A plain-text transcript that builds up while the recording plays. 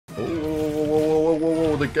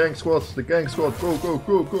the gang squad, go, go,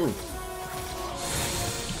 go, go.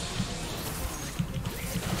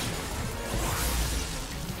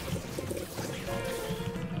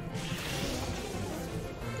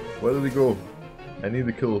 Where did he go? I need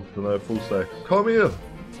a kill, then I have full stack. Come here!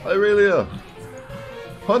 Irelia!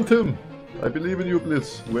 Hunt him! I believe in you,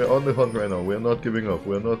 Blitz. We're on the hunt right now. We're not giving up.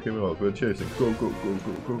 We're not giving up. We're chasing. Go, go, go,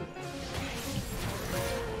 go, go.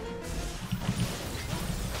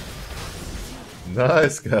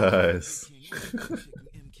 Nice, guys.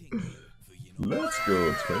 Let's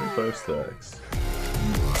go. 25 stacks.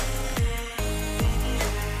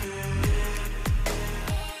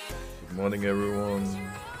 Good morning, everyone.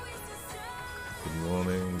 Good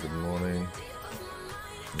morning, good morning.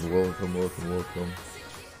 Welcome, welcome, welcome.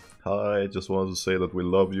 Hi, just wanted to say that we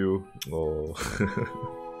love you. Oh,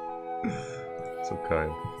 so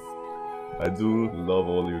kind. I do love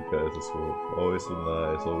all you guys as well. Always so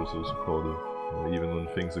nice, always so supportive. Even when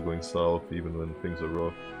things are going south, even when things are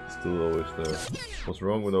rough, still always there. What's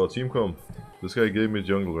wrong with our team comp? This guy gave me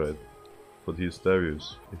jungle right, but he's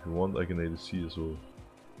Darius. If you want, I can ADC as well.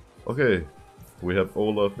 Okay, we have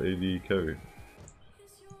Olaf AD carry.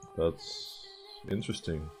 That's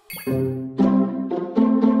interesting.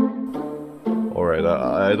 Alright,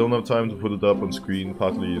 I don't have time to put it up on screen,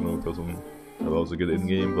 partly, you know, because I'm about to get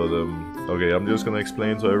in-game, but okay, I'm just gonna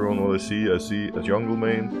explain to everyone what I see. I see a jungle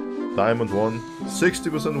main, Diamond 1,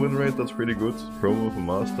 60% win rate, that's pretty good, promo for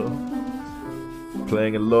Master.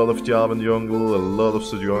 Playing a lot of Jarvan jungle, a lot of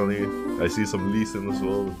Sejuani. I see some Lee Sin as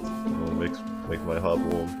well, you know, makes my heart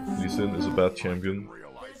warm. Lee Sin is a bad champion.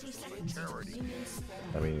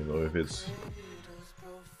 I mean, you know, if it's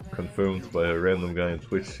confirmed by a random guy in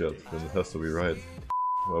Twitch chat, then it has to be right.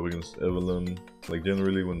 Well, against Evelyn, like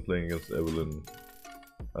generally when playing against Evelyn,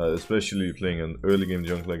 especially playing an early game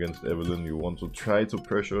jungle against Evelyn, you want to try to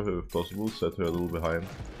pressure her if possible, set her a little behind.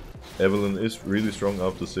 Evelyn is really strong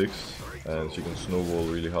after 6, and she can snowball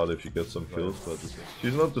really hard if she gets some kills, but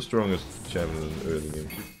she's not the strongest champion in early game.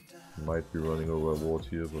 She might be running over a ward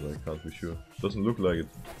here, but I can't be sure. Doesn't look like it.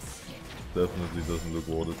 Definitely doesn't look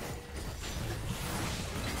warded.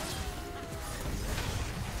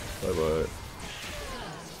 Bye bye.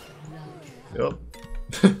 Yep.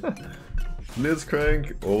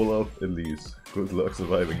 Blitzcrank, Olaf, Elise. Good luck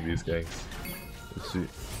surviving these ganks. Let's see.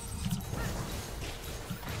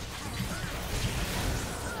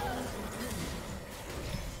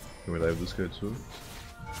 Can we dive this guy too?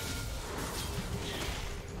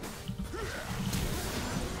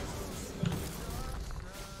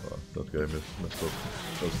 Oh, that guy messed up.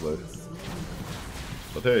 That's life.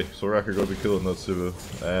 But hey, Soraka got the kill and not Sivir,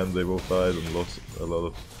 and they both died and lost a lot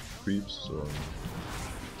of creeps, so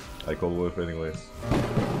I call worth anyways.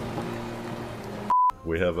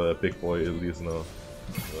 We have a big boy Elise now.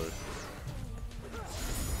 Sorry.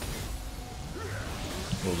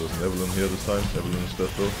 Oh, there's an Evelyn here this time. Evelyn is dead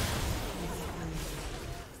though.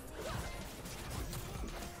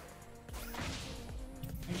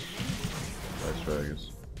 Nice try, I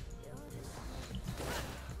guess.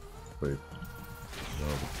 Wait. No,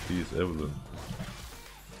 but please, Evelyn.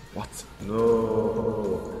 What?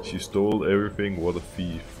 No! She stole everything, what a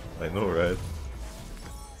thief. I know, right?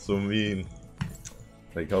 So mean.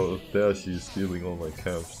 Like, how dare she stealing all my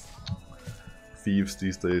camps. Thieves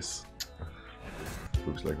these days.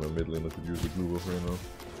 Looks like my mid laner could use a blue buff right now.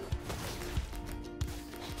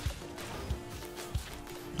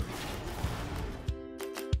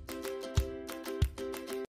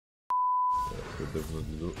 Yeah, could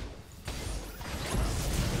definitely do.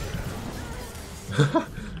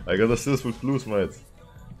 I got assist with Blue Smite.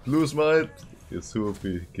 Blue Smite is too OP,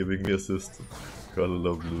 giving me assist. Gotta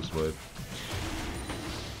love Blue Smite.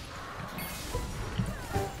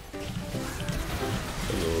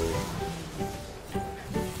 Hello.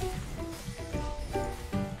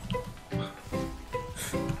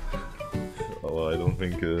 Oh, I don't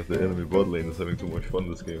think the enemy bot lane is having too much fun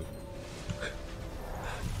this game.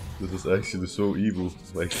 This is actually so evil,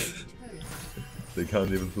 like they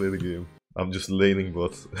can't even play the game. I'm just laning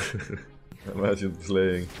bot. Imagine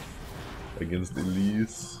playing against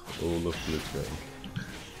Elise, Olaf, Blitzcrank.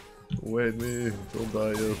 Wait me, don't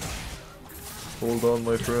die yet. Hold on,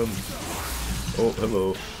 my friend. Oh,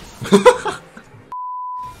 hello.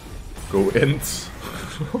 Go Ents.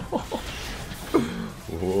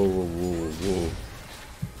 Whoa, whoa, whoa, whoa.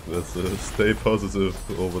 Let's stay positive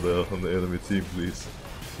over there on the enemy team, please.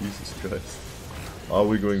 Jesus Christ. Are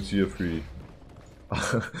we going tier 3?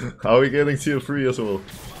 Are we getting tier 3 as well?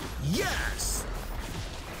 Yes!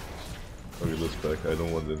 Okay, let's back. I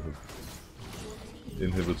don't want to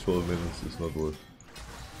inhibit 12 minutes. It's not worth.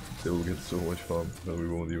 They will get so much farm that we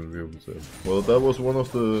won't even be able to sell. Well, that was one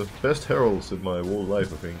of the best heralds in my whole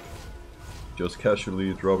life, I think. Just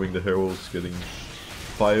casually dropping the heralds, getting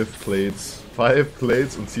 5 plates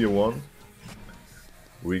on tier 1.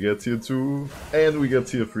 We get tier 2 and we get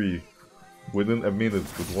tier 3 within a minute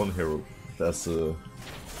with 1 herald. That's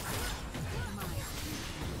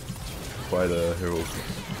quite a herald.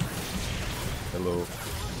 Hello.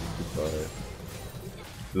 Goodbye.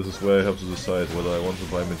 This is where I have to decide whether I want to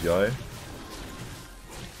buy MEJAI.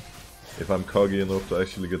 If I'm cocky enough to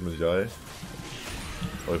actually get MEJAI.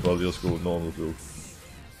 Or if I'll just go normal build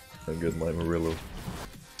and get my Murillo.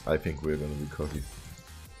 I think we're gonna be cocky.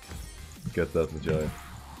 Get that MEJAI.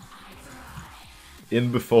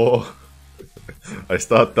 In before I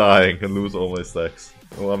start dying and lose all my stacks.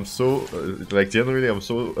 Oh, I'm so, like generally I'm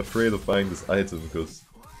so afraid of buying this item because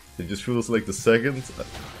it just feels like the second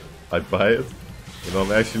I buy it, you know,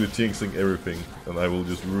 I'm actually jinxing everything and I will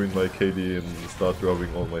just ruin my KD and start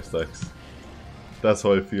dropping all my stacks. That's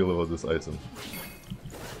how I feel about this item.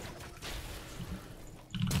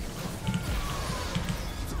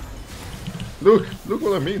 Look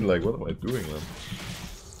what I mean, like what am I doing, man?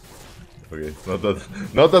 Okay, not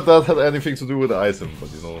that had anything to do with the item, but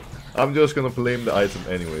you know, I'm just gonna blame the item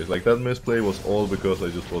anyways. Like that misplay was all because I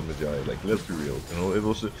just bought MEJAI. Like let's be real, you know, it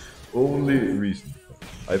was the only reason.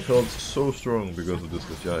 I felt so strong because of this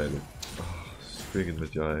MEJAI. Like, freaking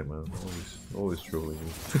MEJAI, man, always trolling me.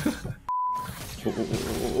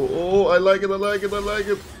 Oh, I like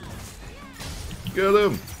it. Get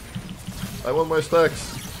him! I want my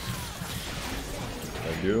stacks.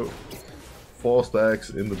 Thank you. 4 stacks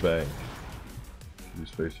in the bank. You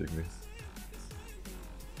space check me.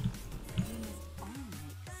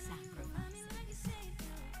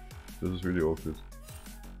 This is really awkward.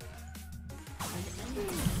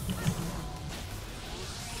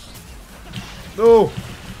 No!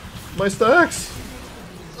 My stacks!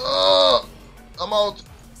 Ah! I'm out!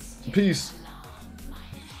 Peace!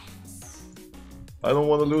 I don't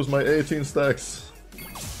want to lose my 18 stacks.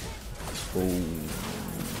 Oh.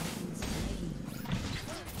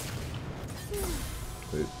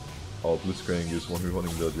 Wait. Oh, Blitzcrank is one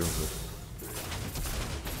running that jungle.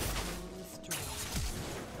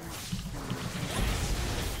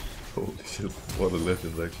 Holy shit, what a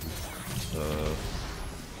legend actually.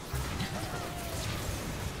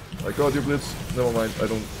 I got you, Blitz. Never mind, I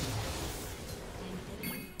don't.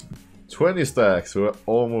 20 stacks, we're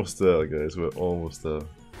almost there, guys. We're almost there.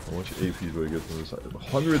 How much AP do I get from this item?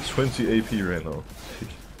 120 AP right now.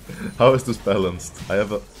 How is this balanced? I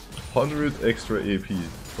have 100 extra AP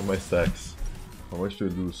from my stacks. How much do I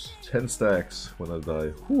lose? 10 stacks when I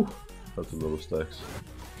die. Whew, that's a lot of stacks.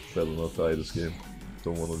 Better not die this game.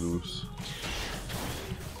 Don't want to lose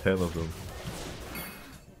 10 of them.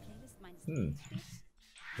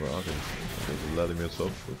 Well, okay. There's Vladimir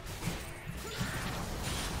top.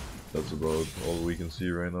 That's about all we can see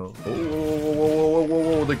right now. Oh,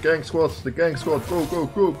 whoa, the gang squad,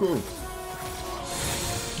 go.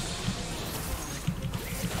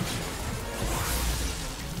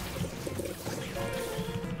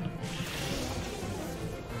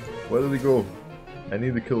 Where did he go? I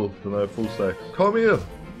need to kill, then I have full stack. Come here!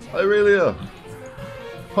 Irelia!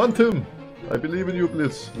 Hunt him! I believe in you,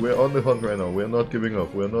 Blitz. We're on the hunt right now. We're not giving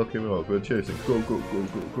up. We're chasing. Go.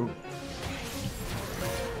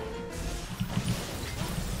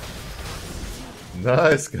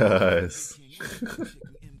 Nice, guys.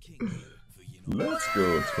 Let's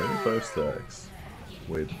go. 25 stacks.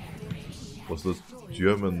 Wait. Was this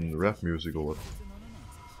German rap music or what?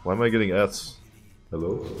 Why am I getting ads?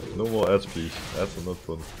 Hello? No more ads, please. Ads are not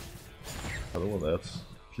fun. I don't want ads.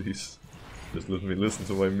 Please. Just let me listen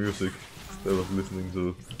to my music instead of listening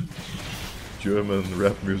to German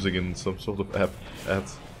rap music in some sort of app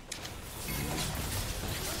ads.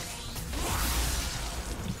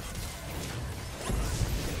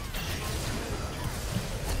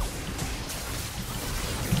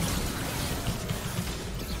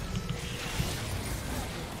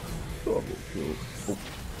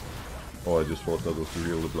 Oh, I just thought that was the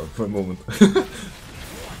real LeBlanc for a moment.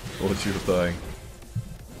 Oh, she was dying.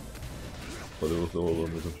 But it was all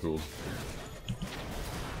under control.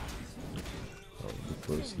 I'll look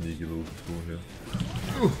for a sneaky little spoon here.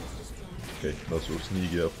 Okay, not so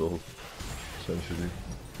sneaky after all, essentially.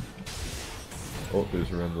 Oh, they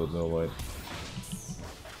surrendered, never mind.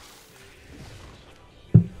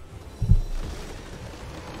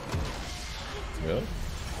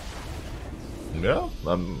 Yeah,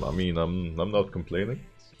 I'm not complaining.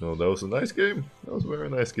 No, that was a nice game. That was a very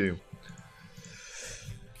nice game.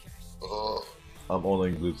 I'm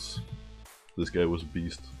honoring Blitz. This guy was a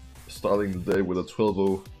beast. Starting the day with a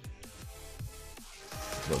 12-0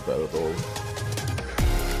 Not bad at all.